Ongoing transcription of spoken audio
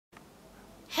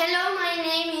Hello, my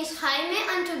name is Jaime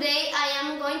and today I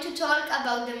am going to talk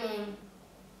about the moon.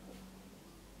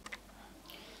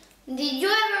 Did you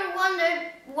ever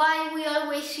wonder why we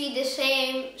always see the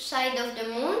same side of the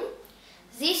moon?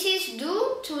 This is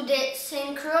due to the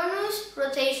synchronous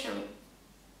rotation.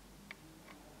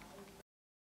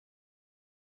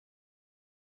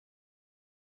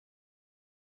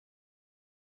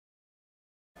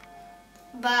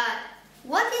 But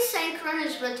what is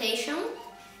synchronous rotation?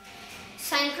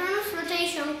 Synchronous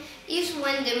rotation is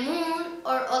when the moon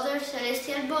or other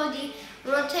celestial body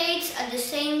rotates at the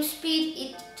same speed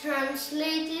it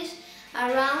translates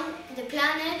around the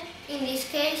planet, in this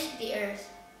case the Earth.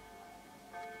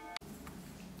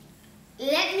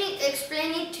 Let me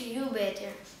explain it to you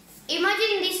better.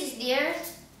 Imagine this is the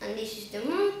Earth and this is the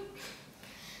moon.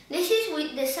 This is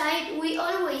with the side we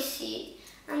always see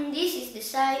and this is the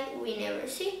side we never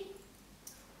see.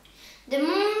 The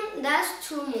moon does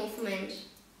two movements,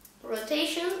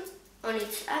 rotation on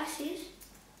its axis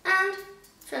and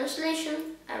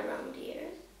translation around the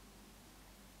Earth.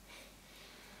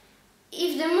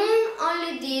 If the moon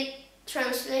only did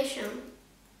translation,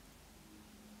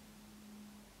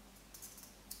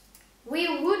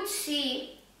 we would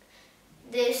see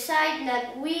the side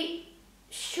that we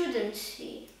shouldn't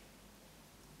see.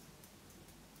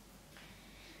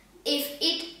 If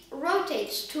it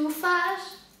rotates too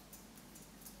fast,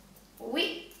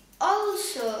 we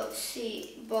also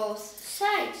see both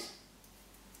sides.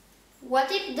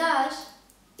 What it does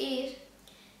is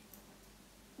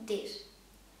this.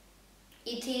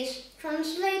 It is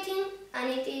translating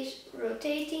and it is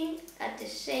rotating at the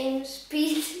same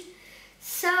speed,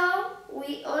 so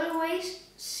we always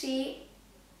see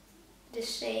the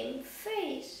same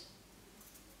face.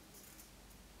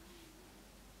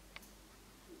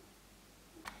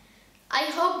 I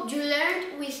hope you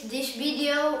learned with this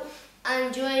video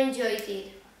and you enjoyed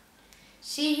it.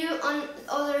 See you on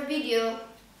other video.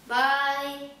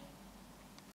 Bye.